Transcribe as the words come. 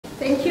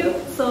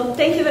So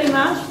thank you very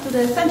much to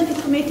the Scientific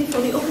Committee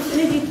for the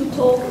opportunity to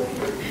talk,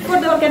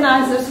 for the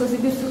organizers for the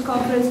Bristol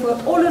Conference, for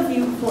all of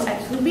you for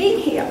actually being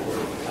here.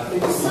 I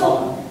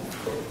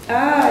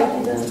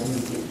didn't.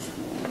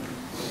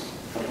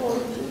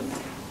 Apologies.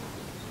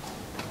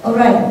 All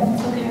right.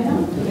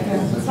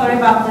 Okay. Sorry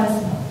about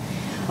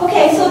this.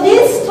 Okay, so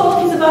this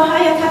talk is about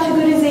higher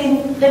categories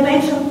in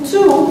dimension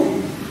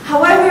 2.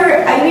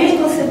 However, I really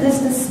consider this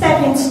the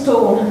stepping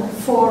stone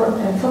for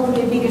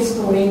a bigger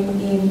story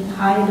in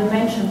higher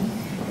dimension.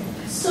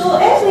 So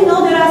as we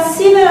know, there are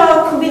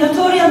several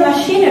combinatorial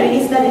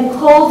machineries that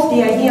encode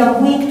the idea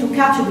of weak two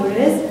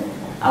categories.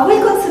 I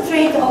will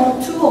concentrate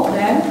on two of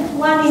them.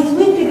 One is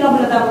weakly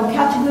globular double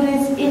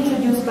categories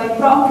introduced by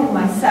Bronk and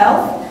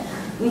myself,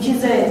 which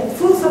is a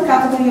full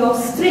subcategory of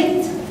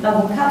strict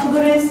double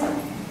categories.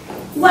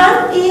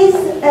 One is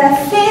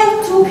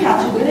failed two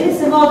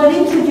categories, a model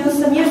introduced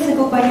some years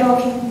ago by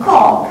Joachim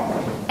Koch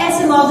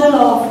as a model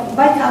of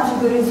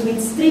bicategories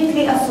with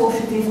strictly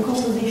associative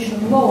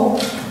composition law,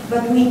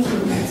 but weak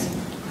units.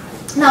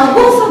 Now,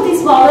 both of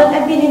these models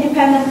have been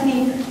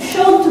independently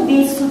shown to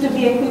be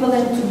suitably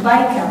equivalent to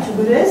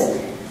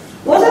bicategories.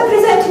 What I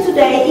presented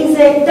today is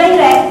a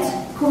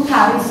direct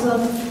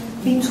comparison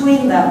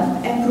between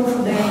them and proof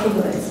of their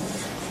equivalence.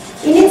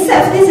 In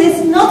itself, this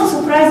is not a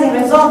surprising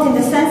result in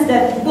the sense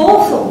that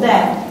both of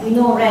them, we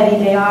know already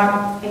they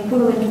are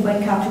equivalent to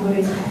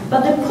bicategories.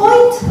 But the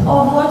point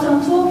of what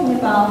I'm talking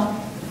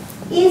about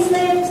is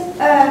that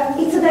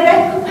it's a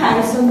direct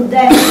comparison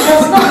that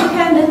does not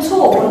depend at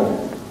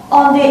all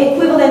on the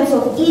equivalence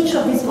of each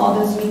of these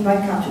models with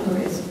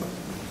bicategories.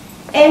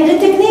 And the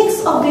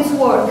techniques of this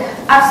work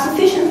are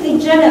sufficiently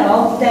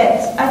general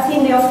that I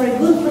think they offer a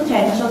good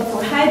potential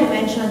for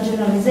high-dimensional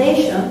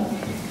generalization.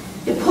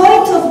 The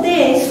point of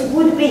this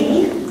would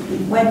be,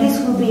 when this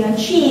will be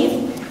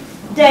achieved,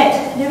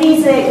 that there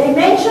is a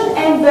dimension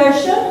n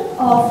version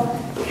of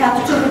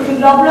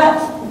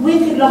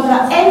weakly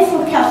globular n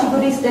for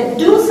categories that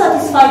do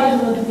satisfy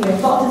the monotopy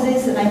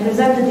hypothesis, and I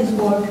presented this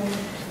work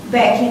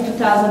back in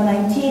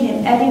 2019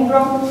 in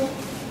Edinburgh.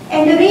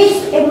 And there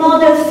is a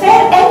model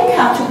fair n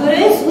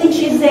categories, which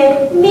is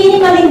a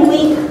minimally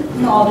weak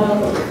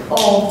model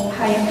of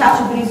higher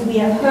categories. We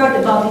have heard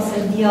about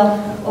this idea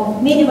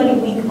of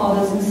minimally weak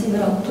models in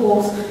several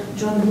talks,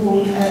 John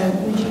Bull,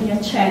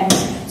 Virginia Chen.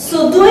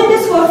 So doing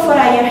this work for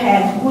higher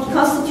n would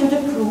constitute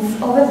a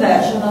proof of a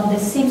version of the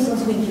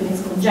Simpson's weak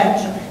units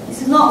conjecture.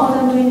 This is not what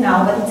I'm doing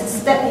now, but it's a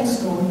stepping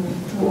stone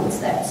towards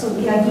that. So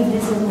I give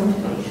this as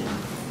motivation.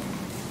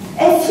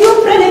 A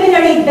few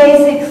preliminary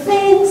basic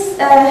things.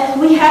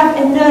 We have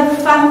a nerve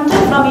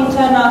functor from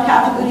internal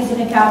categories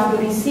in a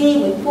category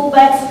C with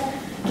pullbacks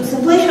to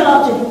simplicial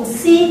object in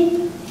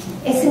C.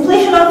 A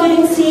simplicial object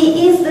in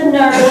C is the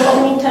nerve of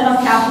an internal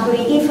category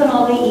if and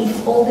only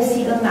if all the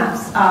signal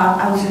maps are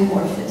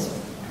isomorphous.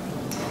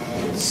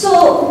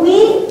 So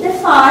we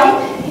define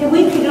a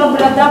weakly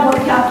globular double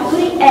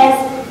category as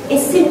a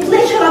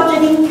simplicial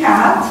object in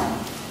CAT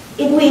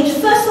in which,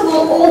 first of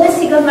all the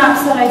signal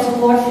maps are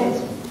isomorphous.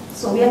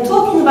 So we are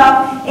talking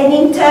about an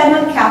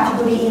internal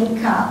category in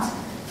CAT.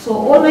 So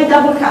all my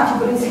double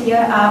categories here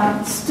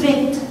are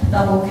strict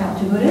double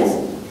categories.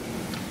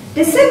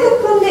 The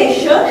second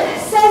condition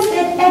says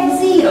that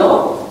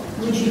X0,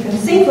 which you can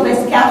think of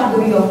as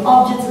category of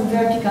objects and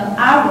vertical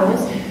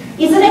arrows,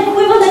 is an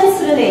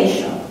equivalence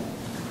relation.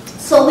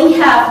 So we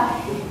have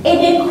an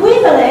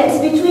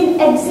equivalence between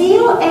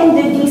X0 and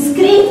the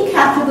discrete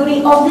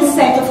category of the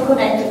set of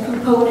connected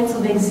components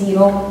of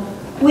X0,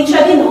 which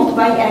I denote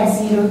by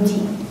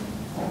X0D.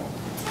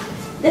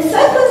 The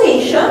third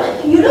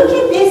condition, you look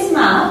at this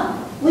map,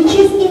 which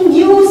is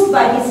induced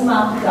by this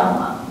map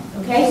gamma.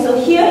 Okay,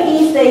 so here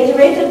is the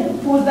iterated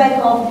pullback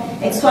of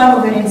x1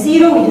 over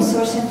x0 with the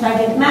source and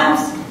target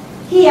maps.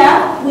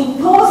 Here we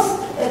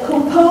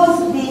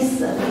compose this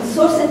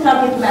source and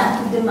target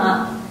map with the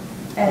map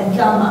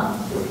gamma.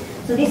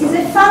 So this is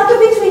a functor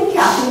between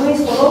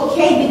categories for all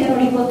k bigger or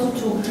equal to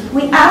 2.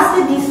 We ask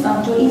that this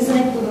functor is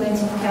an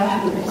equivalence of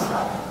categories.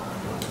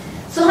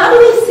 So how do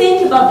we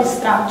think about the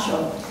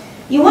structure?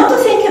 You want to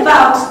think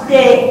about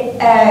the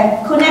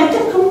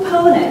connected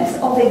components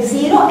of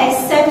X0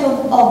 as set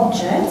of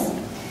objects.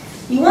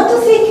 You want to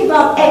think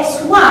about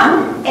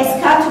X1 as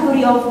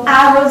category of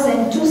arrows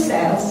and two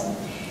cells.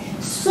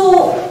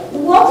 So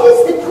what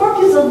is the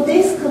purpose of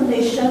this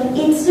condition?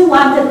 It's the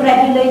one that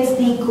regulates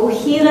the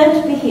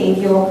coherent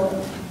behavior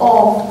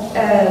of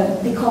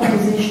the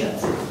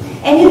compositions.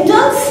 And you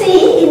don't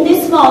see in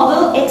this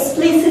model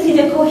explicitly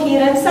the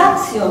coherence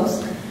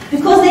axioms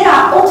because they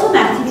are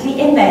automatically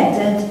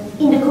embedded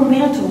in the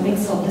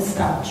combinatorics of the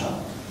structure.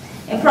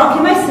 And Bronk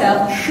and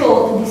myself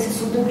showed that this is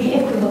suitably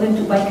equivalent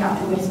to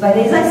bicategories, but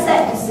as I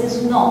said, this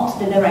is not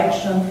the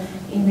direction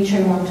in which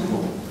I want to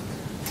go.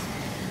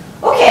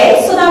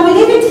 Okay, so now we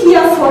leave it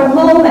here for a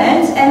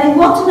moment, and I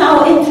want to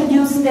now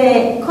introduce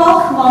the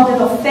Koch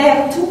model of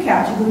fair two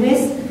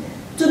categories.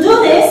 To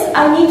do this,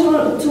 I need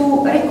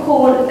to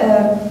recall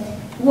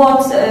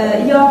what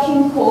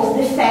Joachim calls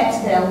the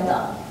fat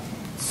delta.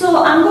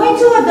 So I'm going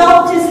to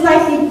adopt a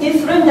slightly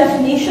different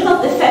definition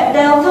of the fat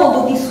delta,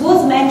 although this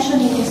was meant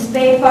mentioned in his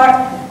paper,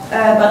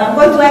 but I'm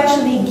going to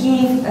actually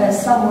give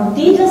some more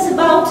details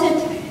about it.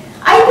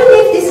 I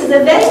believe this is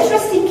a very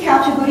interesting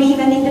category,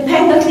 even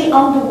independently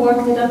on the work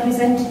that I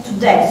presented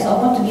today. So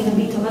I want to give a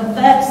bit of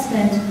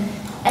advancement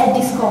at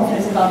this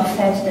conference about the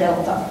fat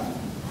delta.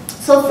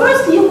 So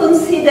first you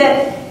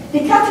consider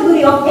the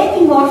category of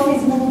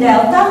epimorphism in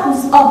delta,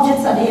 whose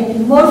objects are the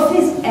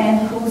epimorphism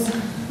and whose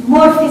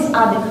morphisms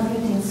are the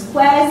commuting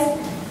squares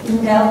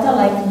in delta,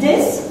 like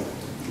this.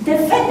 The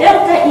fat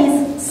delta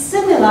is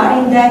similar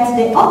in that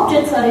the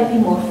objects are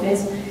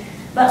epimorphisms,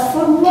 but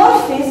for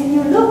morphism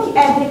you look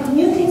at the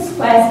commuting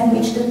squares in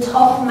which the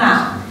top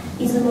map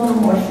is a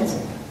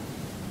monomorphism.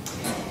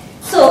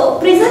 So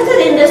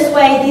presented in this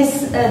way,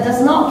 this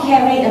does not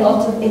carry a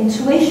lot of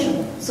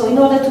intuition. So in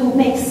order to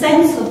make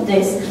sense of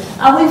this,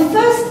 I will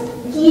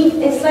first give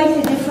a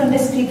slightly different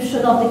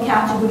description of the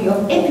category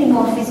of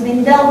epimorphism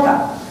in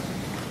delta.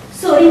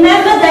 So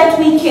remember that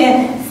we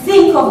can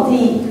think of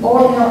the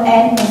ordinal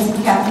n as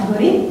a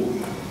category.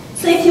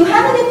 So if you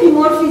have an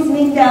epimorphism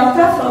in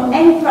delta from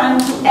n prime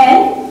to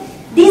n,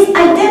 this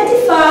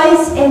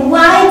identifies a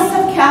wide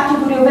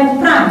subcategory of n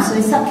prime, so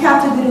a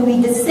subcategory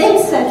with the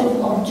same set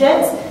of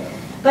objects,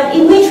 but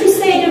in which we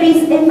say there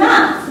is a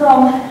map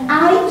from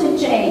I to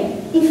j,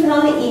 if and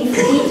only if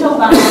eta of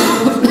I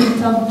equals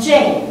eta of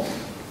j.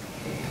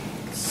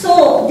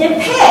 So the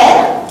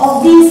pair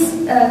of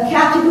this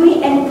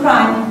category n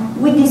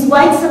prime with this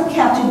wide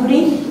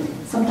subcategory,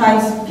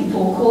 sometimes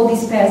people call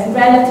these pairs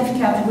relative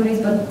categories,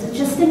 but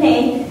just the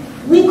name,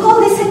 we call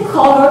this a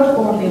colored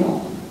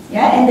ordinal.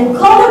 Yeah? And the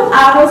colored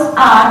arrows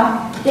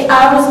are the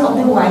arrows of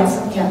the wide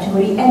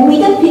subcategory, and we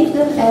depict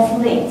them as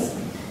links.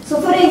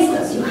 So for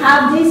instance, you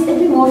have this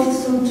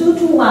epimorphism from 2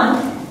 to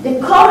 1. The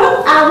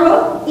colored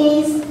arrow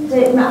is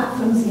the map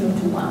from 0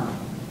 to 1.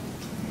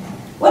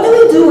 What do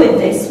we do with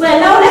this? Well,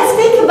 now let's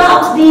think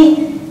about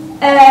the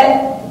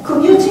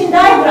commuting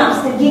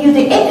diagrams that give you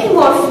the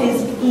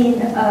epimorphism in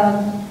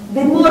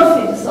the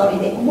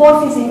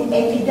morphism in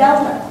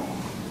epidelta.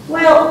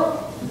 Well,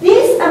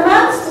 this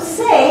amounts to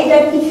say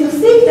that if you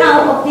think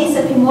now of this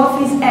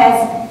epimorphism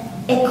as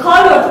a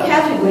colored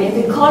category,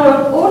 the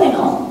colored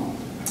ordinal,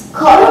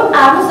 colored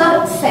arrows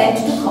are set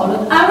to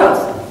colored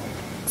arrows.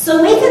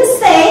 So we can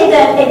say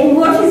that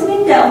epimorphism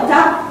in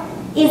delta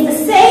is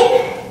the same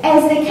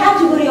as the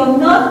category of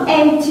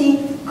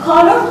non-empty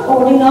colored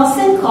ordinals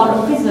and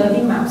color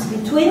preserving maps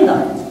between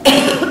them.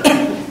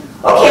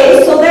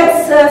 Okay, so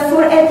that's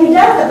for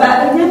epidelta,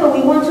 but remember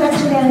we want to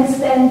actually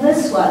understand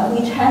this one,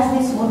 which has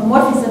this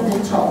monomorphism at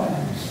the top.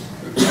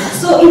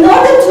 So in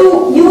order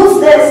to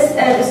use this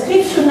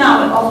description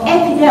now of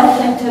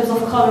epidelta in terms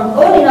of colored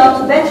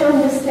ordinal to better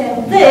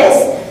understand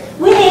this,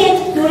 we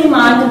need to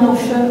remind the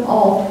notion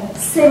of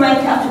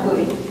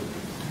semi-category.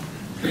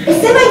 A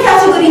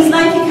semi-category is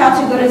like a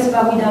category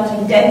but without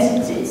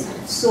identities.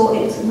 So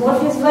it's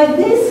morphism like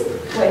this,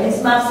 where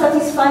this map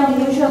satisfies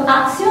the usual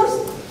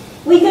axioms.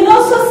 We can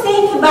also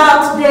think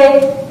about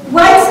the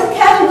wide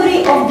subcategory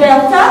of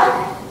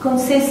delta,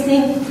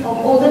 consisting of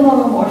all the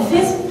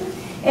monomorphisms.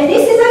 And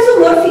this is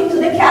isomorphic to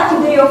the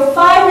category of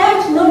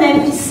finite,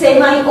 non-empty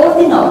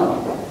semi-ordinal,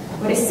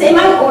 where a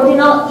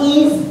semi-ordinal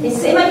is a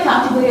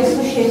semi-category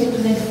associated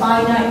with a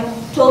finite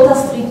total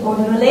strict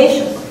order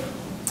relation.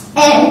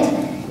 And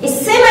a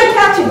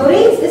semi-category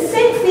is the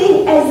same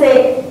thing as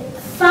a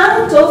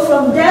functor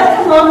from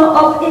delta mono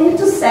up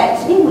into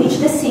set in which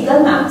the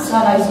Siegel maps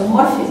are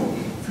isomorphism.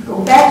 If we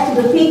go back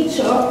to the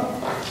picture,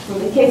 for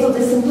the case of the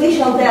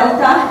simplicial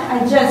delta,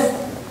 I just,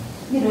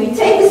 you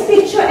take this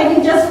picture and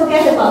you just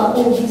forget about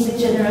all these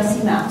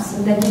degeneracy maps,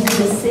 and then you do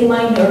the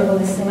semi-nerve or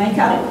the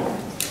semi-category.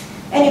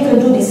 And you can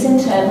do this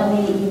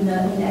internally in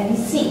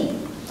NEC.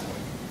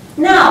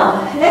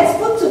 Now, let's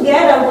put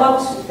together what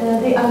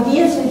the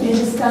ideas we've been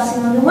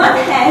discussing. On the one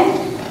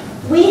hand,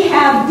 we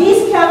have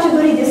this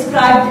category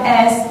described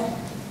as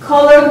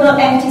colored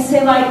non-empty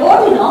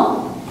semi-ordinal,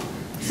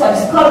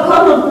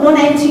 colored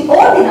non-empty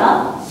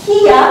ordinal.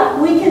 Here,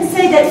 we can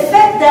say that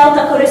fat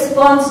delta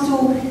corresponds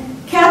to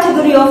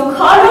category of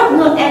colored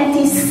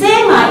non-empty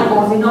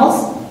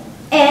semi-ordinals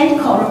and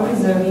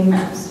color-preserving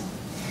maps.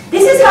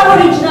 This is how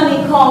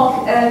originally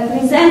Koch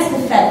presents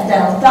the fat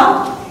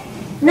delta.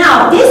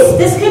 Now, this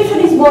description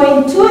is more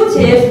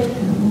intuitive,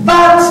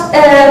 but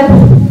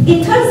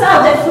it turns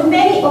out that for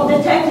many of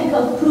the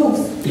technical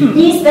proofs,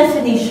 this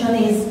definition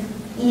is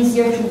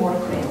easier to work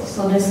with.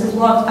 So this is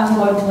what I'm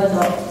going to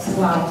adopt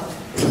throughout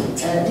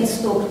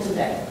this talk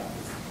today.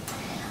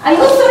 I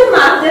also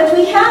remarked that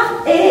we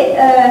have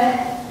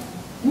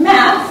a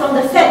map from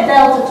the fat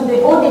delta to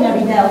the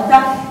ordinary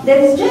delta that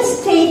is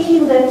just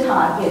taking the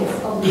targets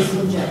of these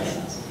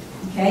projections.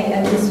 Okay,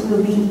 and this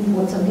will be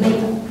important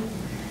later.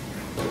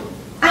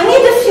 I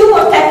need a few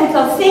more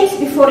technical things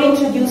before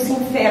introducing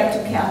FAIR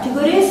to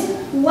categories.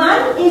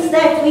 One is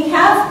that we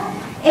have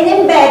an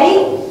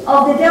embedding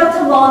of the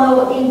delta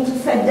mono into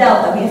fat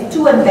delta. We have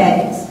two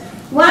embeddings.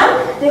 One,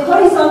 the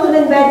horizontal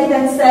embedding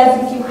that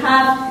says if you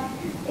have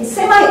a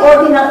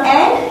semi-ordinal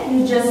n,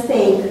 you just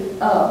take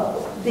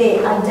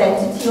the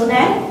identity on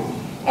n.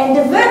 And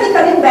the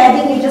vertical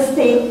embedding, you just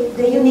take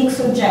the unique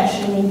surjection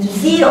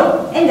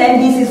 0. And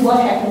then this is what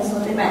happens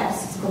on the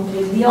maps. It's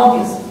completely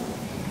obvious.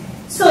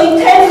 So in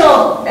terms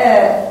of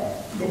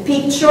the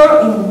picture,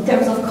 in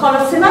terms of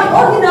color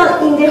semi-ordinal,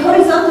 in the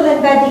horizontal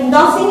embedding,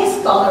 nothing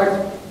is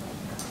colored.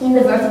 In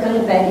the vertical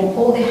embedding,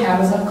 all the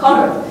arrows are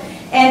colored.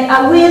 And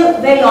I will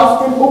very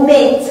often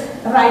omit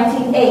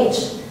writing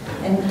H,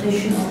 and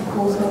this should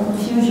cause no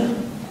confusion.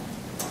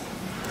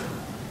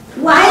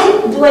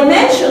 Why do I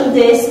mention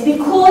this?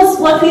 Because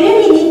what we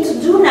really need to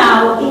do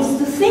now is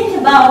to think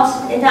about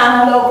an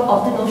analog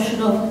of the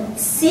notion of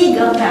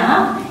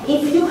sigma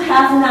if you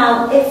have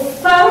now a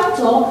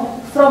Ferto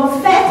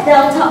from Fet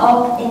delta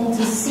up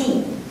into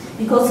C.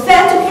 Because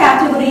Ferto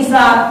categories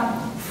are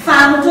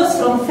Fantos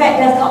from Fet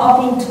delta up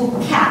into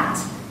cat,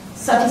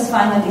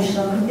 satisfying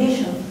additional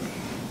condition.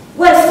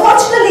 Well,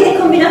 fortunately, the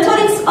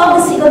combinatorics of the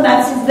single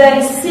maps is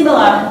very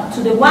similar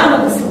to the one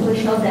of the simple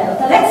shell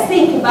delta. Let's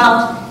think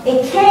about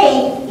a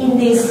K in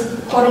this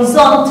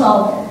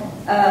horizontal,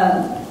 in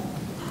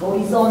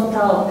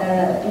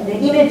the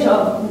image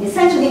of, in the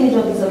essential image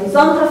of this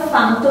horizontal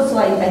Fanto. So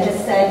I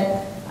just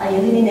said I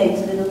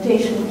eliminated the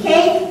notation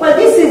K. Well,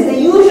 this is the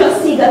usual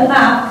Siegel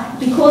map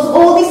because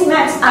all these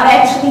maps are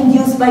actually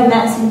induced by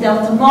maps in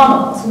delta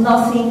mono. So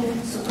nothing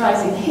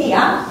surprising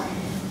here.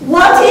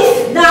 What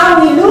if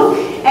now we look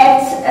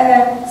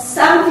at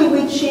something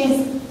which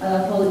is,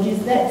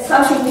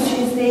 something which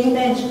is the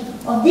image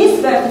of this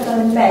vertical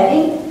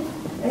embedding?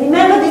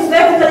 Remember, this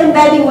vertical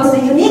embedding was a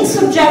unique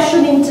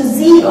surjection into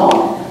 0,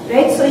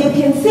 right? So you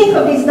can think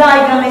of this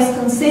diagram as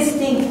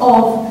consisting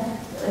of,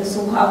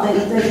 so how the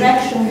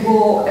direction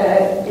go,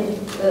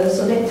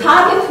 so the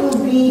target will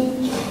be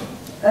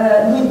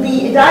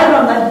a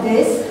diagram like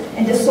this,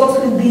 and the source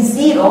will be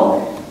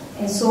 0.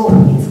 And so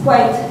it's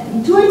quite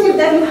intuitive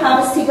that you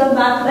have a Siegel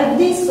map like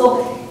this.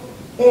 So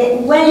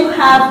when you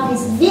have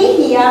this V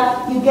here,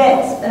 you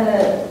get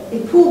a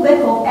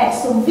pullback of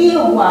x of V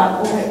of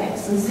 1 over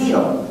x of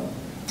 0.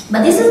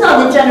 But this is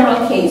not the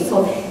general case.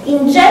 So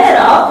in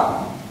general,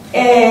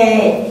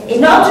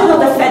 an object of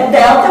the Fet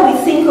delta, we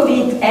think of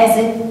it as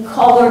a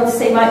colored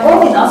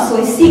semi-ordinal, so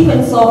a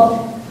sequence of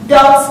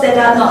dots that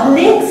are not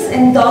links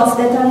and dots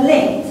that are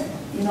linked.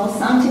 You know,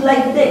 something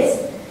like this.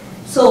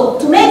 So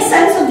to make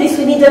sense of this,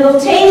 we need a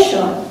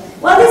notation.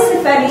 Well, this is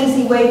a fairly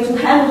easy way to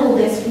handle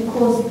this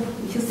because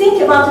if you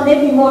think about an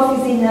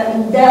epimorphism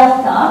in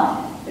delta,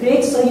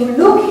 right, so you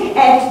look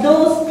at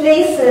those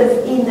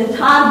places in the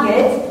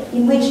target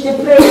in which the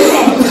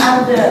present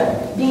under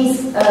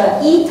this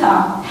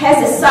eta has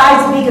a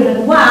size bigger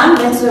than 1,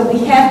 that's where we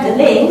have the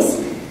links.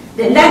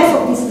 The length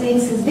of these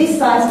links is this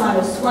size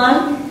minus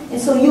 1.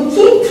 And so you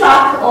keep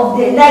track of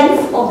the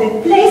length of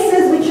the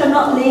places which are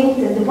not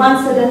linked and the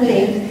ones that are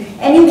linked.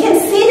 And you can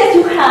see that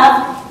you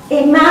have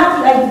a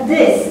map like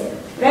this,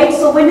 right?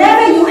 So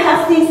whenever you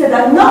have things that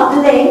are not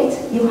linked,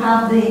 you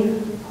have the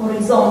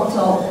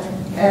horizontal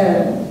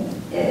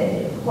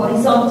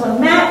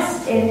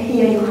maps, and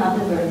here you have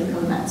the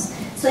vertical maps.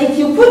 So if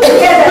you put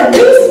together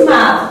this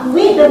map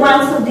with the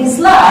ones of this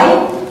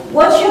slide,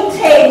 what you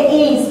obtain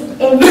is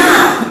a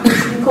map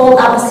we call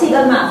our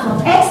Siegel map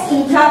from x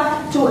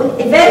eta to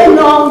a very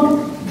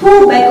long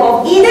pullback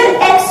of either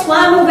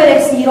x1 over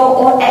x0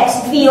 or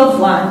xv of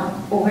 1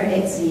 over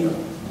x0.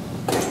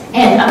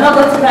 And I'm not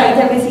going to write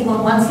everything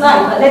on one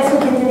slide, but let's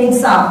look at an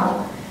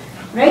example.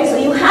 Right? So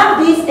you have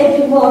this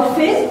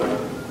epimorphism,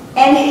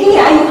 and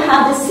here you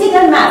have the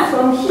Siegel map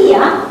from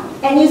here,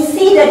 and you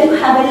see that you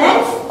have a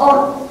length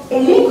or a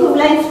link of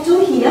length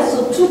 2 here,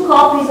 so 2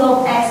 copies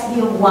of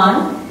xv of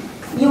 1.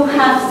 You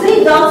have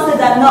 3 dots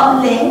that are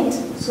not linked,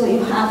 so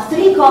you have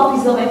 3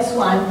 copies of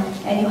x1,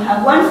 and you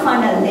have 1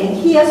 final link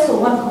here, so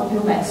 1 copy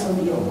of x of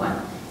v of 1.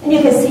 And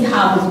you can see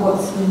how this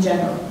works in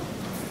general.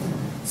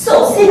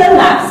 So Siegel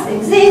maps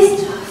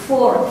exist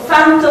for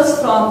Fantos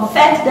from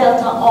Fet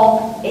delta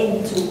up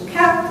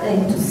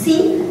into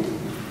C.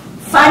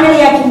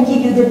 Finally, I can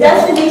give you the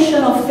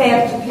definition of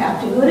Ferto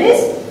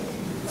categories.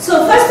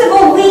 So first of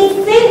all, we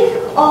think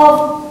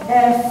of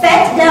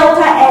Fet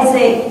delta as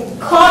a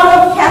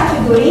colored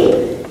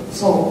category.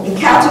 So a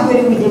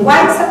category with a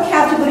white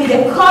subcategory.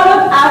 The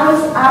colored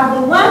arrows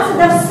are the ones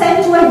that are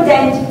set to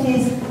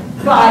identities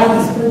by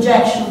this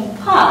projection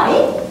pi.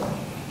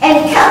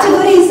 And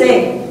category is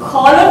a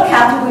colored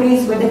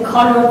categories where the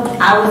colored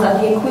arrows are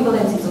the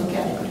equivalencies of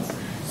categories.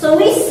 So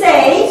we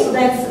say, so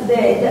that's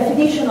the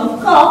definition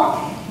of Koch,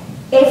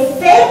 a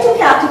Ferto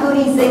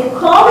category is a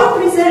color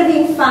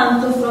preserving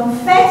Fanto from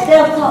Fet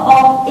delta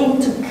up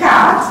into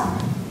cat.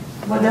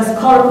 What does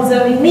color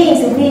preserving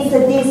mean? It means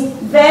that these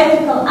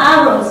vertical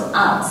arrows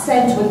are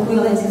set to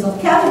equivalencies of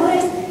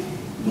categories.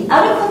 The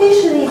other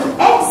condition is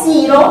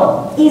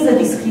x0 is a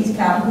discrete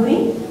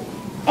category.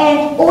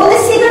 And all the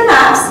Siegel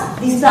maps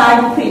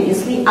described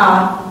previously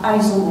are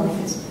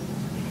isomorphism.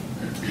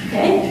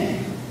 Okay?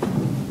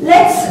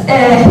 Let's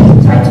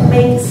try to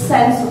make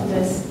sense of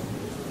this.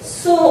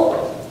 So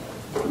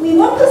we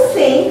want to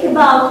think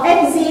about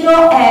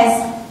x0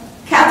 as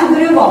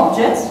category of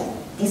objects,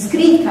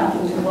 discrete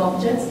category of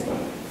objects,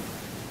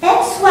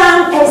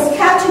 x1 as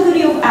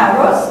category of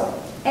arrows,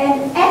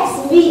 and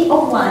xv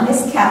of 1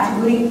 is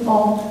category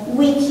of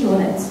weak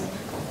units.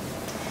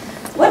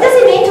 What does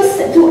it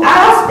mean to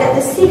ask that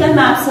the signal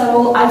maps are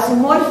all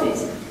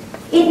isomorphic?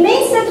 It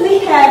means that we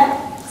have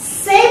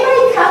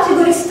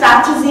semi-category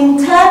structures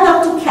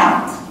internal to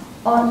cat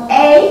on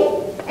A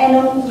and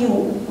on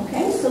U.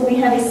 Okay, so we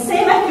have a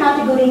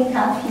semi-category in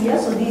cat here,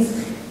 so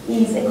this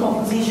is a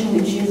composition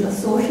which is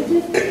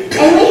associative,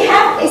 and we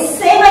have a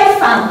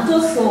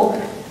semi-functor, so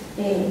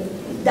a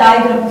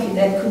diagram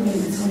that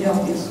commutes in the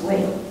obvious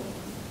way.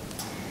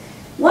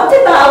 What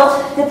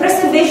about the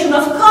preservation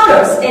of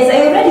colors? As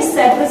I already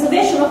said,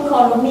 preservation of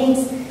color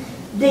means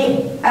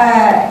the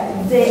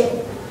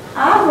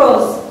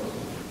arrows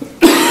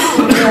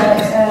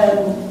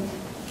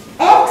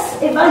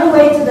X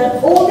evaluated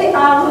that all the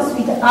arrows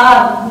with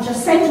R, which are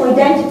central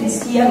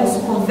identities here, also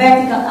called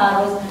vertical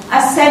arrows,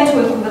 are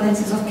central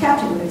equivalencies of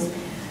categories.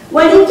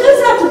 Well, it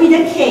turns out to be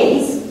the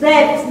case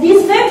that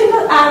these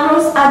vertical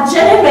arrows are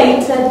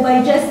generated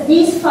by just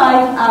these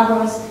 5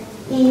 arrows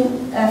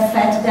in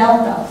fat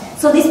delta.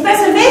 So this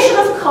preservation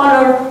of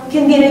color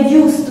can be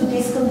reduced to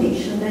this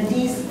condition, that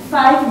these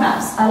 5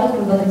 maps are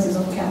equivalencies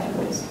of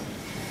categories.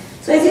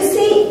 So as you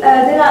see,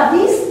 there are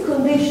these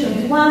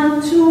conditions,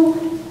 1,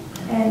 2,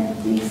 and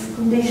this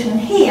condition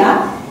here.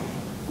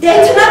 They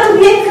turn out to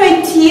be a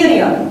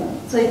criterion.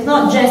 So it's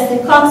not just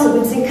a concept,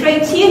 it's a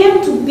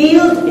criterion to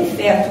build a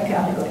fair to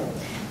category.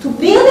 To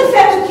build a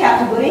fair to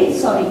category,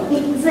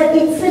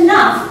 it's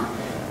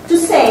enough to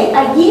say,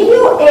 I give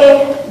you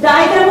a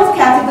diagram of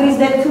categories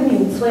that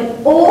commute, so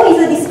O is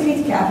a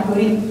discrete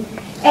category,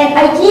 and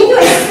I give you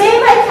a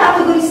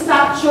semi-category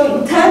structure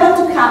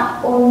internal to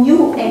cat on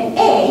U and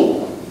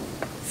A,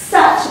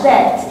 such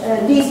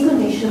that these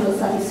conditions will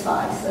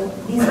satisfy. So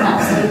these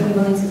maps are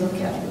equivalencies of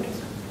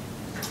categories.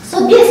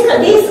 So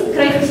this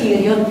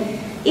criterion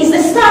is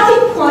the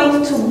starting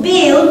point to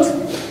build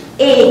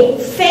a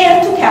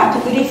fair to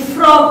category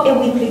from a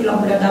weakly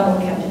globular double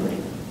category.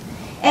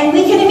 And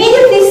we can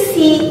immediately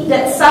see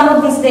that some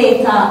of these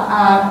data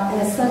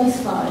are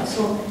satisfied.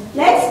 So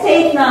let's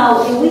take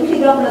now a weakly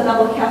globular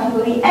double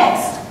category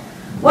X.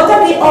 What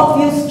are the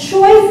obvious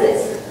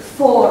choices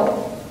for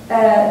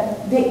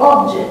the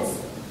objects?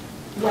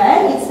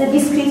 Well, it's the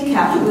discrete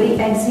category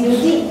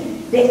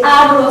X0D. The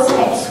arrows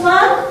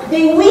X1,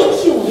 the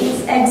weak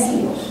units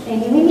X0.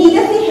 And you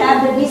immediately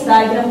have that this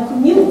diagram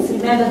commutes.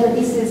 Remember that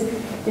this is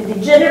the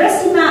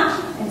degeneracy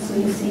map, and so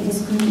you see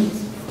this commutes.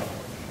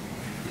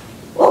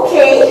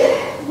 Okay,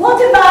 what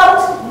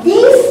about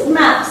these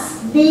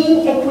maps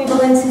being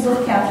equivalencies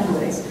of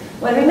categories?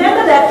 Well,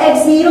 remember that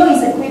X0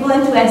 is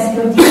equivalent to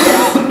X0D.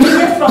 That's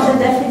immediate from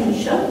the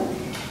definition.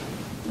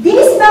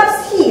 These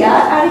maps here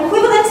are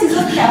equivalencies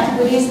of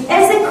categories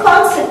as a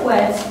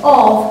consequence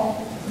of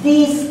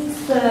this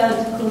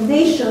third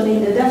condition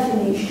in the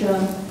definition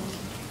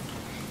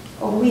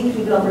of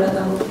weakly globular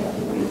double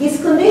category.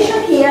 This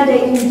condition here,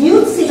 the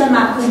induced signal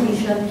map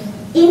condition,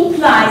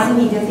 implies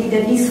immediately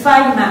that these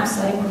 5 maps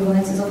are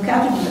equivalencies of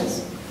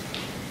categories.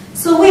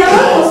 So we are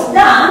almost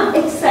done,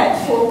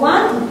 except for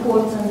one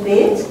important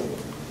bit.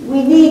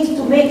 We need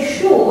to make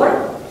sure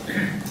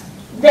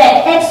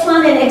that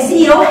X1 and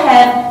X0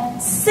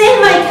 have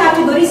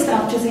semi-category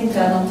structures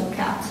internal to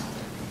cat.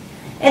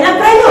 And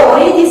a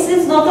priori, this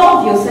is not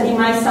obvious, and it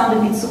might sound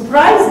a bit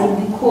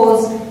surprising,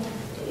 because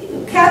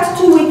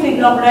cat2 weakly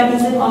globular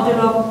is a model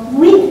of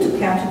weak to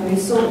category.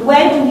 So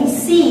where do we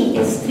see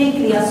a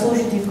strictly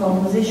associative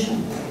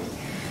composition?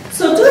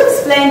 So to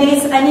explain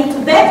this, I need to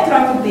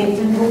backtrack a bit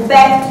and go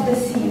back to the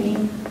theory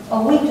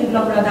of weakly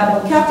globular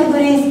double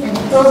categories and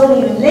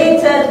closely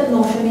related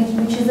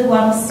notion, which is the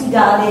one of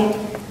Sigalic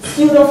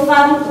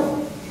pseudo-functor.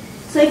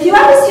 So if you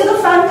have a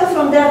pseudo-functor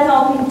from delta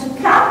open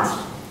to cat,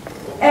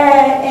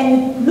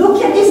 and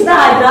look at this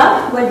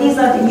diagram, where these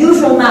are the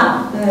usual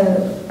map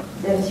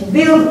that you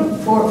build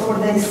for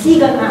the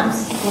Siegel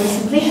maps for a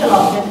simplicial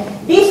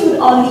object, this would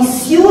only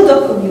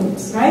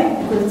pseudo-commute,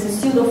 right? Because it's a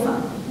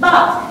pseudo-functor.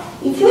 But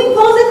if you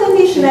impose a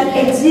condition that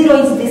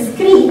X0 is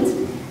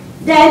discrete,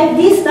 then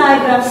this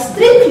diagram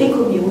strictly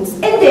commutes,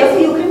 and therefore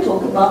you can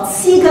talk about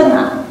Siegel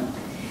map.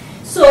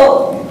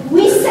 So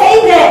we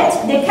say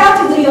that the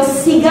category of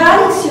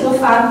Sigalic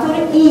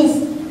pseudo-functor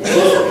is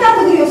the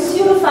category of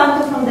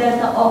pseudo-functor from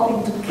delta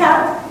open to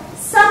cat,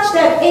 such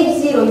that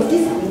H0 is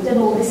discrete and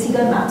all the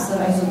Siegel maps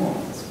are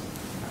isomorphic.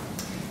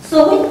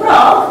 So with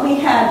Brock, we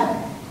have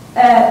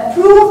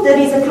proved there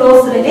is a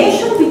close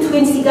relation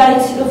between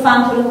Sigalic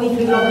pseudo-functor and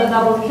weakly globular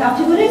double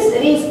categories.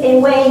 There is a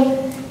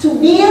way to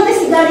build a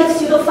Sigalic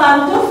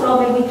pseudo-functor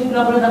from a weakly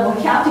globular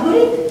double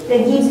category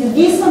that gives you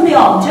this on the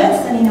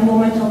objects, and in a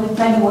moment I will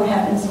tell you what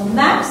happens on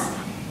maps.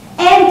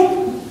 And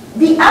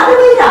the other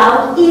way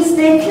around is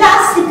the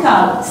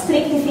classical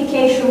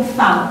strictification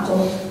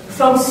functor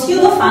from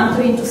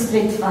pseudo-functor into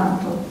strict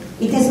functor.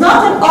 It is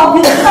not an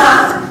obvious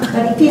fact,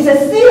 but it is a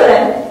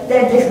theorem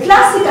that the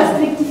classical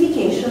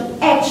strictification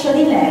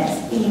actually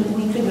lands in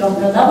weakly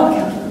globular double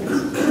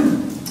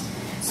categories.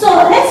 So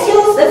let's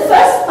use the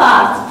first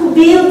part to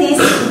build this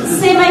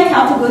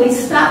semi-category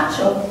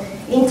structure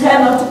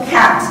internal to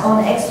cat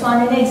on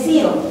X1 and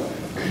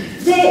X0.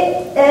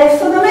 The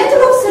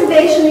fundamental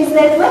observation is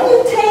that when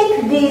you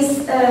take this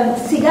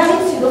cigalic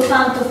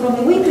pseudophantom from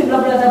a weakly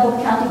globular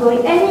double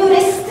category and you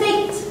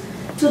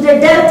restrict to the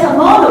delta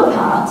mono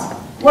part,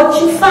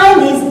 what you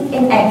find is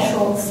an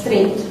actual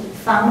straight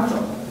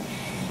phantom.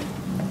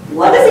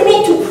 What does it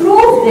mean to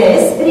prove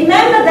this?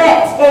 Remember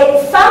that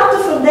a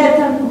phantom from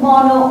delta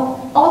mono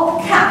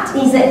op cat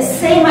is a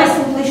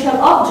semi-simplicial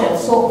object,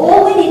 so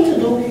all we need to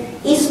do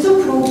is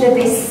to prove that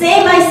the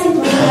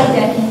semi-simplicial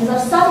identities are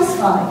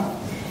satisfied.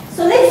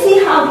 So let's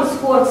see how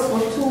this works for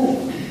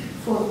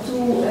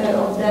two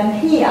of them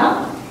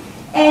here.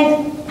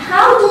 And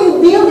how do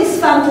you build this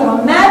phantom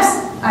on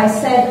maps? I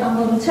said I'm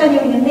going to tell you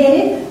in a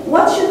minute.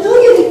 What you do,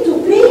 you need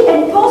to pre-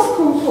 and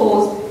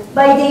post-compose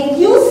by the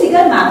induced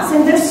Sigal maps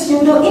and their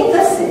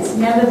pseudo-inverses.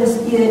 Remember, the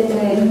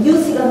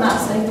induced Sigal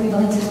maps are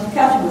equivalences of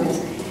categories.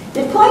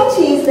 The point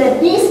is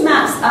that these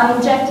maps are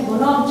injective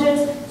on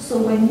objects, so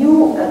when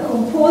you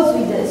compose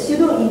with the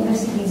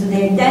pseudo-inverse, it gives you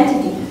the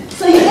identity.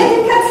 So you get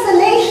a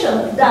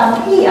cancellation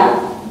down here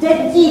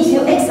that gives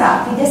you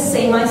exactly the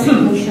same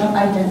simplicial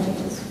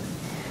identities.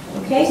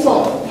 Okay,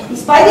 so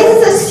despite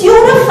this is a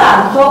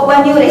pseudo-phantom,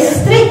 when you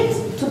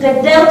restrict to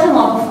the delta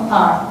mod of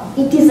R,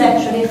 it is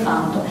actually a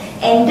phantom.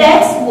 And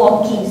that's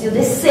what gives you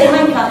the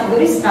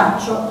semi-category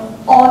structure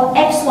on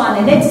X1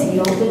 and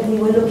X0 that we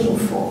were looking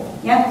for.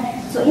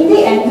 Yeah? So in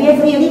the end, we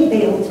have really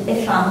built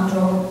a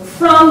phantom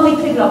from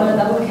weakly globular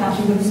double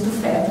categories to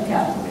fair to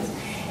categories.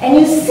 And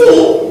you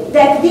see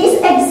that this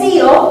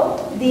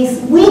X0, this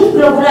weak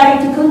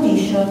globularity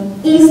condition,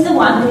 is the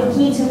one that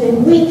gives you the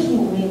weak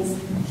units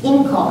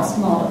in Cox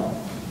model.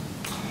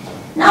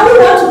 Now we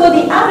want to go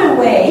the other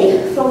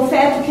way, from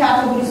fair to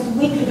categories to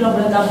weakly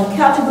globular double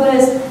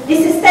categories.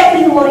 This is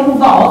technically more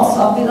involved,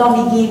 so I will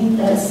only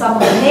give some of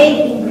the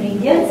main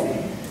ingredients.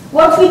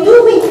 What we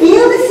do, we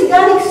build a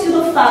cigalic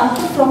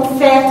pseudophantom from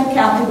fair to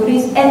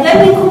categories, and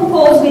then we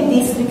compose with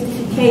this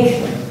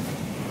rectification.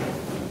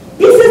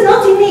 This is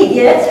not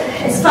immediate,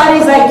 as far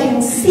as I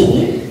can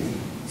see.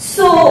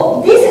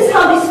 So this is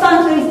how this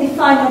phantom is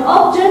defined on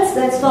objects.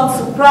 That's not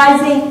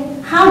surprising.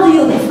 How do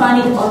you define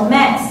it on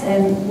maps,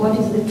 and what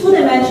is the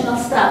two-dimensional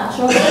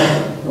structure?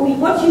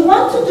 What you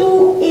want to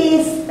do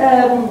is,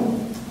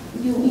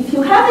 if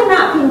you have a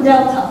map in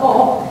delta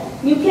O,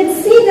 you can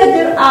see that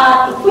there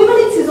are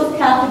equivalences of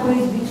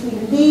categories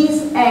between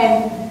these,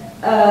 and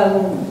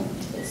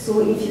so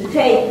if you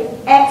take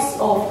x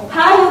of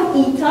pi of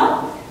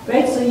eta,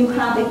 right, so you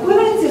have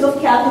equivalences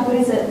of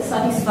categories that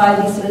satisfy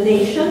this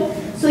relation.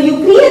 So you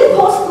pre- and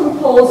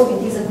post-compose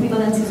with these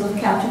equivalences of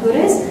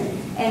categories,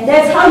 and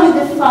that's how you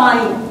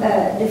define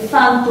the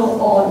phantom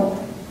on,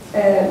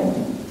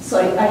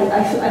 sorry,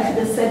 I should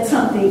have said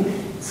something.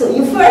 So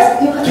you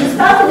start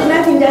with the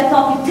map in delta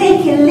O, you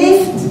take a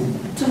lift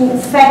to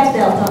fat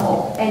delta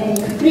O, and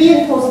you pre-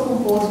 and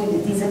post-compose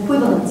with these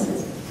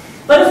equivalences.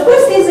 But of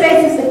course this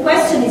raises the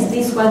question, is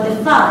this well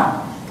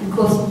defined?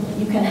 Because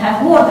you can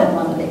have more than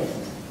one lift.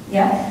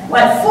 Yeah?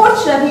 Well,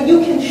 fortunately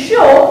you can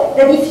show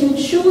that if you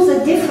choose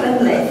a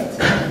different lift,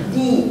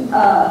 the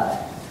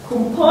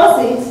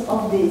composite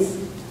of this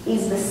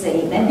is the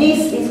same. And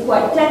this is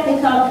quite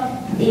technical.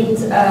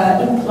 It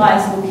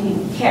implies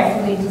looking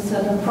carefully into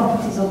certain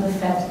properties of the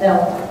fat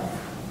delta.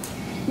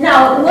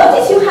 Now, what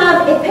if you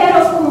have a pair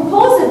of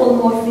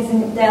composable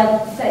morphisms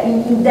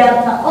in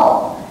delta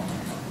O?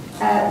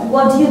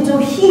 What do you do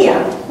here?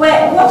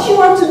 Well, what you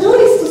want to do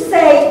is to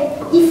say,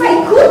 if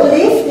I could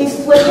lift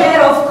this to a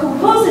pair of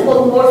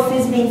composable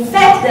morphisms in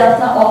fat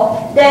delta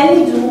O, then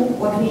we do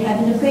what we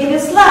had in the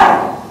previous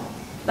slide.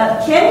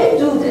 But can we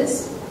do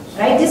this?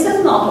 Right? This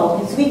is not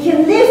obvious. We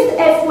can lift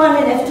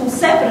F1 and F2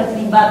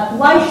 separately, but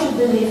why should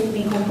the lift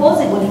be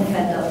composable in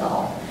fat delta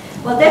O?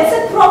 Well, that's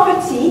a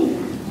property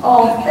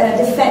of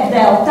the fat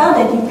delta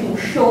that you can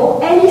show.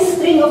 Any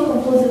string of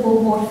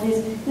composable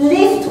morphisms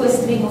lift to a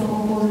string of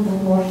composable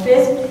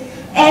morphisms,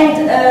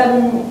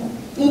 and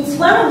it's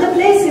one of the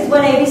places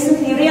when I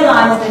recently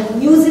realized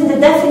that using the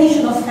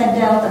definition of fat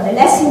delta, the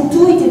less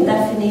intuitive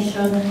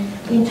definition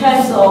in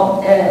terms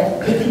of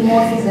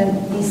epimorphism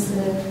and these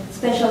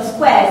special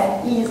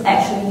squares, is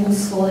actually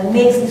useful and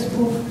makes this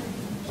proof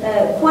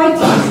quite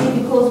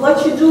easy, because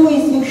what you do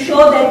is you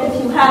show that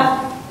if you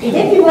have an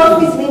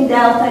epimorphism in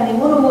delta and a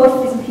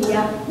monomorphism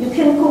here, you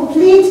can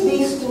complete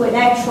this to an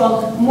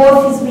actual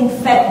morphism in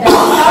fat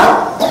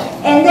delta.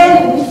 And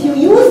then if you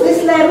use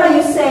this lemma,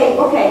 you say,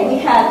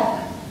 okay,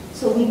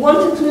 so we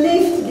wanted to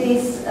lift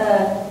this,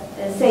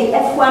 say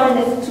F1 and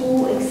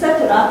F2,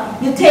 etc.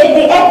 You take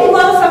the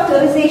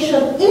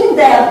epimonofactorization in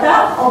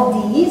delta of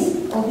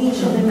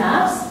each of the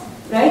maps,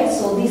 right?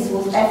 So this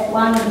was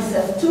F1 and this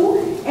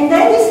F2. And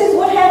then this is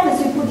what happens.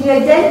 You put the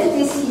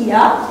identities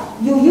here.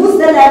 You use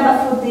the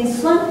lemma for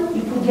this one.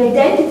 You put the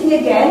identity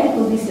again,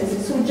 because this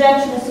is a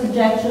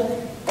surjection,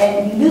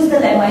 and you use the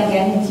lemma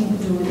again, and you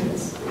do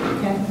this.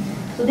 Okay?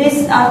 So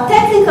these are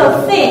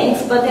technical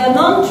things, but they are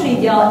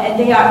non-trivial, and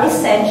they are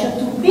essential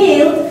to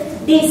build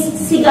this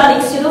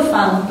cigalic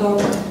pseudophantom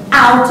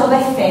out of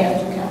a fair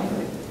to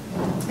category.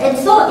 And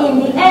so in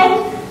the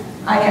end,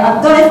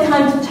 I don't have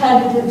time to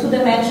tell you the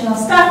two-dimensional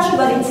structure,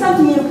 but it's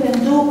something you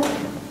can do.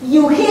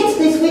 You hit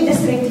this with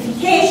this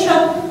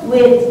rectification,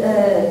 with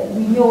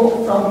you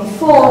know from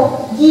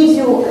before, gives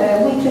you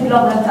a weakly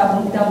globular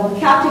double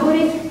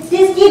category.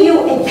 This gives you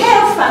a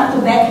pair of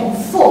functor back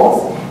and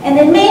forth, and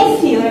the main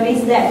theorem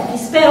is that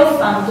this pair of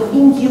functor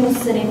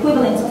induces an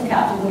equivalence of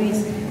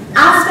categories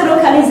after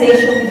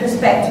localization with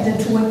respect to the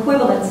two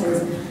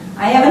equivalences.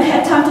 I haven't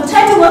had time to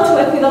tell you what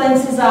two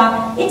equivalences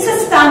are. It's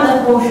a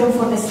standard notion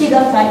for the Siegel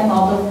type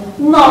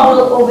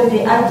model over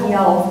the idea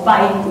of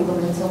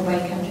bi-equivalence or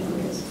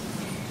bi-categories.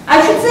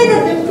 I should say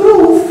that the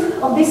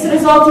proof of this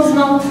result is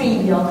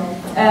non-trivial.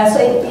 So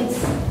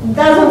it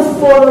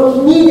doesn't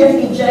follow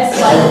immediately just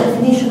by the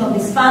definition of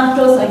these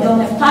functors. I don't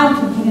have time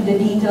to give you the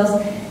details.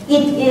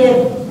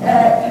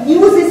 It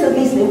uses, at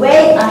least the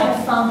way I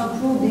have found to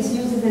prove this,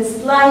 uses a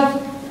slight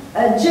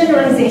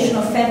generalization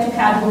of Fair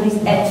categories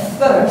at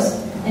first,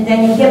 and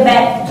then you get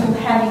back to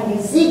having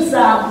this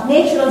zigzag,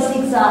 natural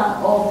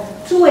zigzag of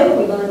two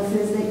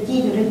equivalences that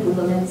give you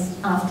equivalence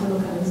after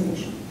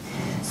localization.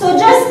 So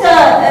just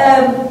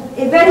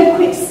a very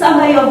quick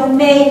summary of the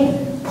main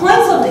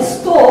points of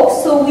this talk.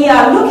 So we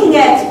are looking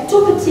at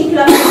two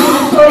particular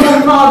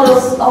combinatorial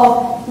models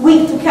of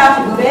weak to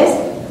categories,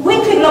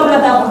 weakly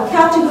globular double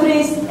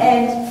categories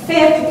and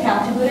fair to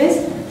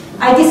categories.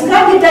 I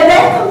described a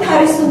direct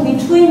comparison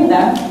between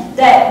them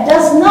that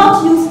does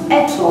not use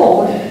at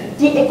all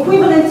the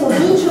equivalence of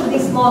each of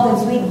these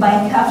models weak by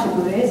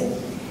categories.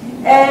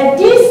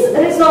 This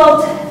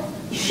result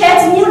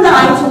sheds new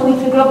light on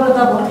weakly globular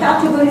double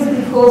categories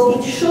because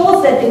it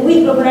shows that the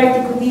weak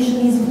globularity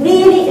condition is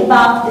really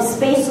about the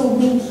space of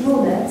weak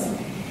units.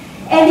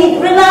 And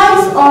it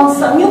relies on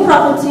some new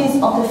properties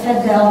of the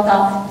Fed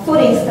delta, for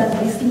instance,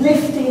 this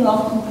lifting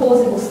of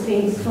composable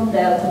strings from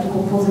delta to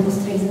composable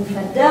strings in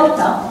Fed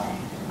delta.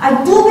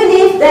 I do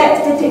believe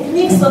that the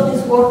techniques of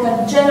this work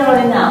are general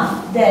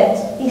enough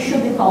that it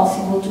should be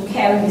possible to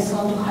carry this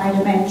on to higher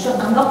dimension.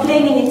 I'm not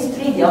claiming it's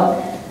trivial,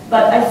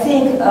 but I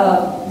think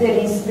there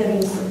is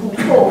a good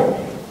hope.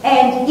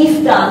 And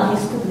if done,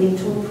 this could lead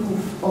to a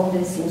proof of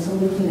the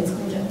Simpson-Weak units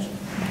conjecture.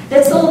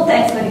 That's all.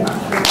 Thanks very much.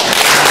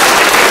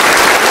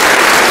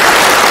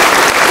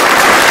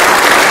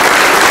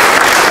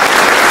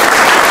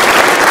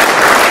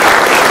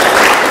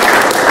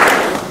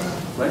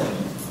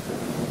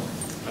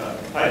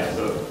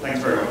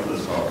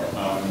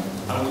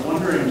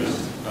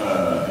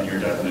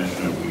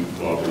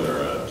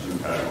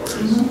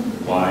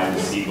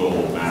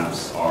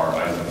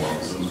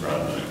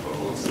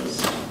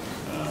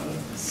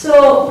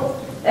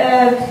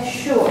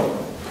 Sure.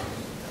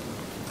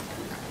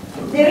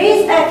 There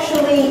is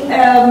actually,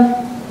 let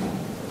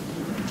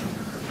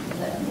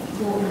me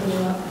go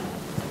here.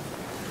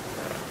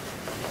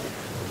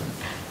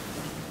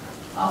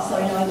 Oh,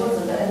 sorry, no, it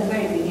wasn't at the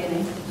very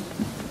beginning.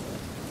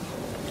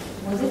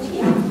 Was it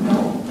here?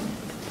 No.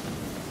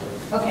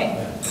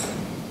 Okay.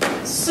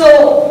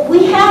 So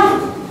we have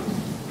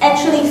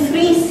actually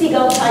three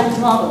Siegel type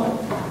models.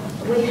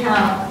 We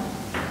have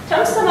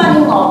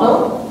Thompson-Manning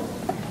model.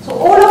 So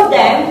all of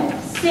them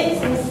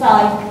sits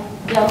inside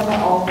delta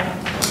of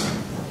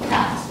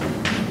cat.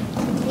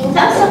 In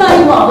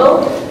Thompson-Manning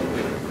model,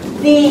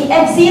 the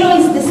F0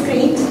 is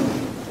discrete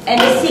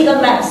and the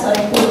Siegel maps are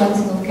equivalent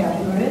of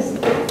categories.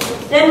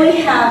 Then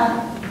we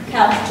have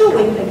cat2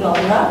 weakly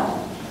globular,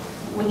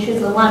 which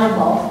is the one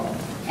above.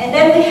 And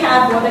then we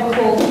have what I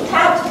call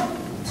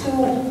cat2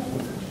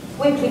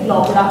 weakly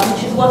globular,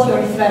 which is what you're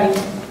referring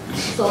to.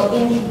 So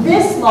in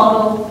this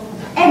model,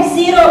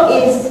 F0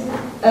 is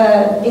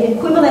an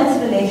equivalence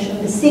relation.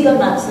 The Siegel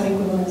maps are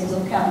equivalences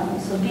of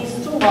categories. So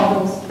these two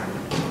models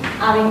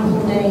are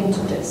included into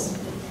this.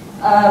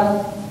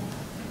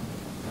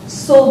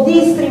 So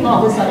these three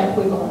models are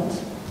equivalent.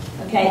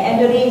 Okay, and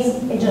there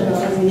is a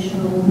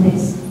generalization of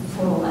this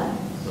for all that.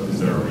 So is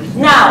there a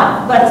reason?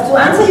 Now, but to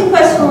answer your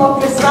question more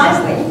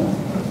precisely,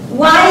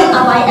 why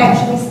am I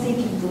actually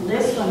sticking to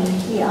this one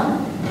here?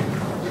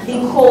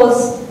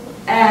 Because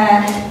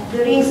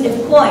there is a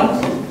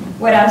point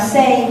where I'm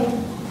saying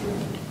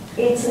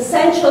it's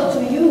essential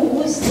to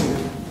use,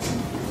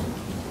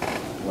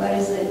 where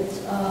is it?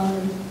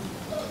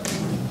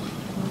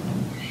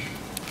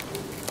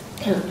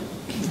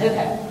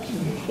 Okay.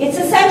 It's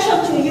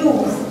essential to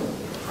use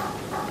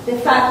the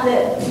fact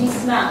that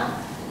this map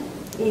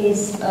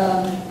is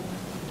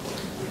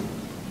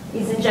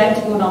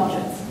injectable on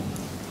objects.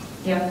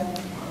 Yeah.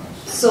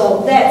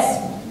 So that's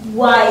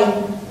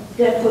why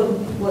that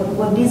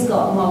what this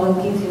model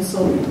gives you. So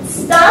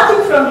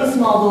starting from this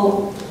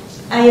model,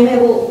 I am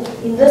able,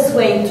 in this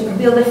way, to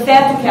build a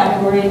fair to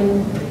category.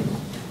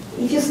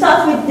 If you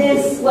start with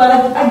this,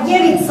 well, I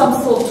gave it some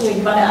thought to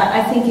it, but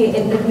I think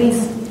at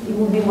least it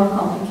would be more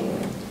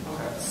complicated.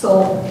 Okay.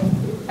 So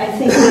I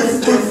think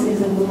this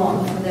is a good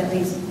model for that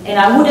reason. And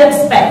I would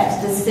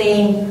expect the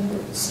same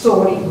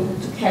story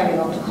to carry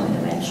on to high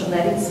dimension,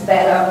 that it's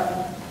better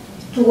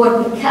to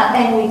work with cat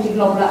and weakly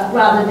globular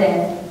rather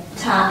than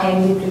ta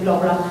and weakly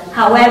globular.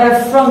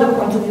 However, from the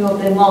point of view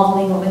of the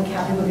modeling of the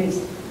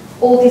categories,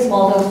 all these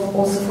models,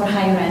 also for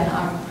higher end,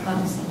 are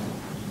the same.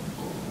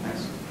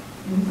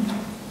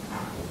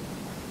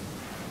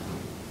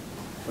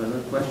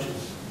 Further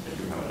questions? I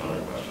do have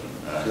another question.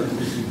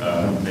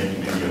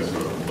 Maybe a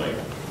sort of like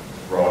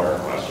broader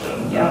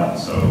question. Yeah.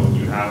 So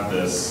you have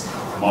this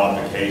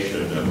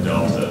modification of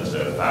delta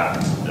to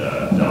fat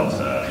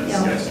delta, and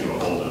this gets you a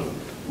hold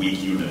of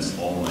weak units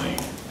only,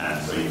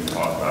 and so you can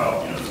talk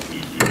about the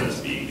weak units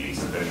being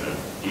sufficient.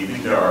 Do you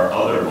think there are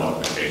other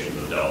modifications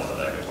of delta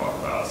that could talk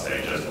about,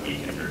 say, just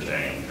weak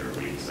interchange or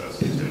weak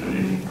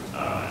associativity,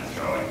 and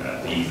showing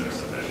that these are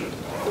sufficient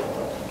for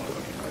all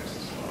types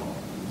as well?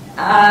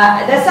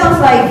 That sounds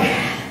like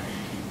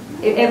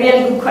a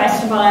really good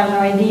question, but I have no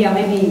idea.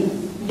 Maybe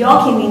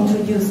Joachim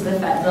introduced the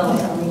fat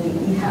delta. Maybe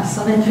he has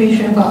some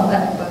intuition about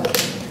that, but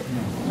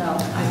no,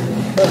 I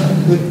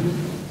don't.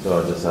 So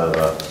I just have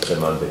a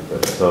semantic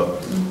question. So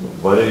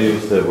why do you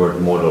use the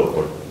word model,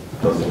 or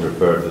does it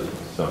refer to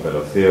some kind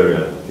of theory,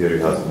 and theory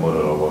has a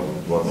model, or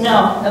what?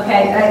 No,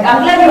 okay.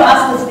 I'm glad you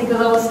asked this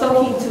because I was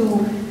talking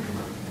to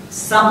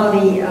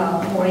somebody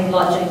more in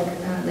logic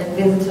that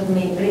visited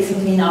me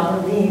recently in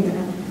Aberdeen.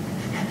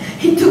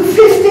 It took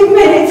 15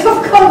 minutes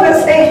of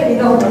conversation,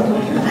 15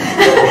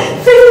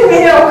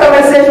 minutes of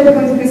conversation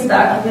because we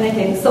start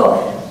communicating. So,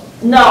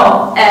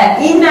 no,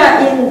 in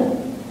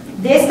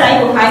this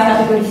type of high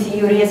category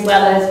theory, as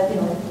well as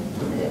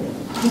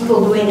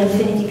people doing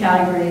infinity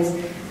categories,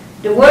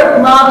 the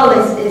word model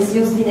is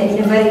used in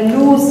a very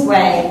loose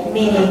way,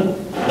 meaning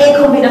a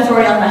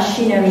combinatorial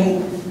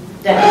machinery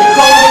that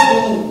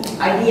encodes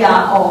the idea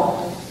of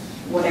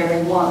whatever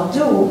you want to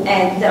do,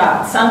 and there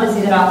are some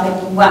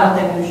desiderata, one of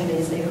them usually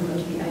is the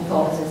homology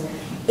hypothesis.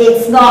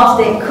 It's not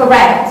the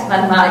correct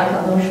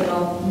mathematical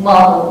notional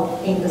model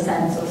in the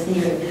sense of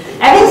theory.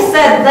 Having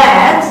said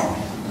that,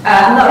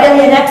 I'm not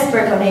really an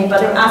expert on it,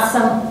 but there are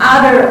some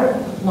other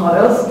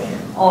models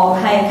of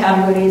higher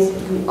categories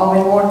of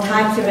a more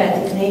type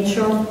theoretic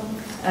nature,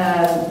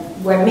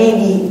 where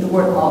maybe the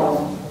word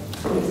model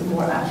is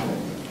more accurate.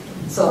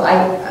 So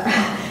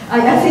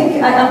I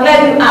think I'm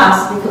glad you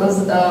asked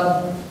because,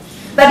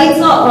 but it's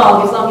not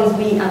wrong as long as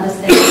we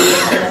understand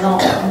that we're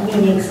not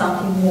meaning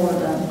something more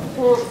than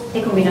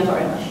a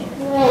combinatorial machine.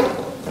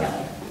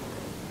 Yeah.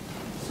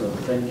 So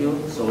thank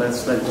you. So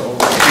let's thank all.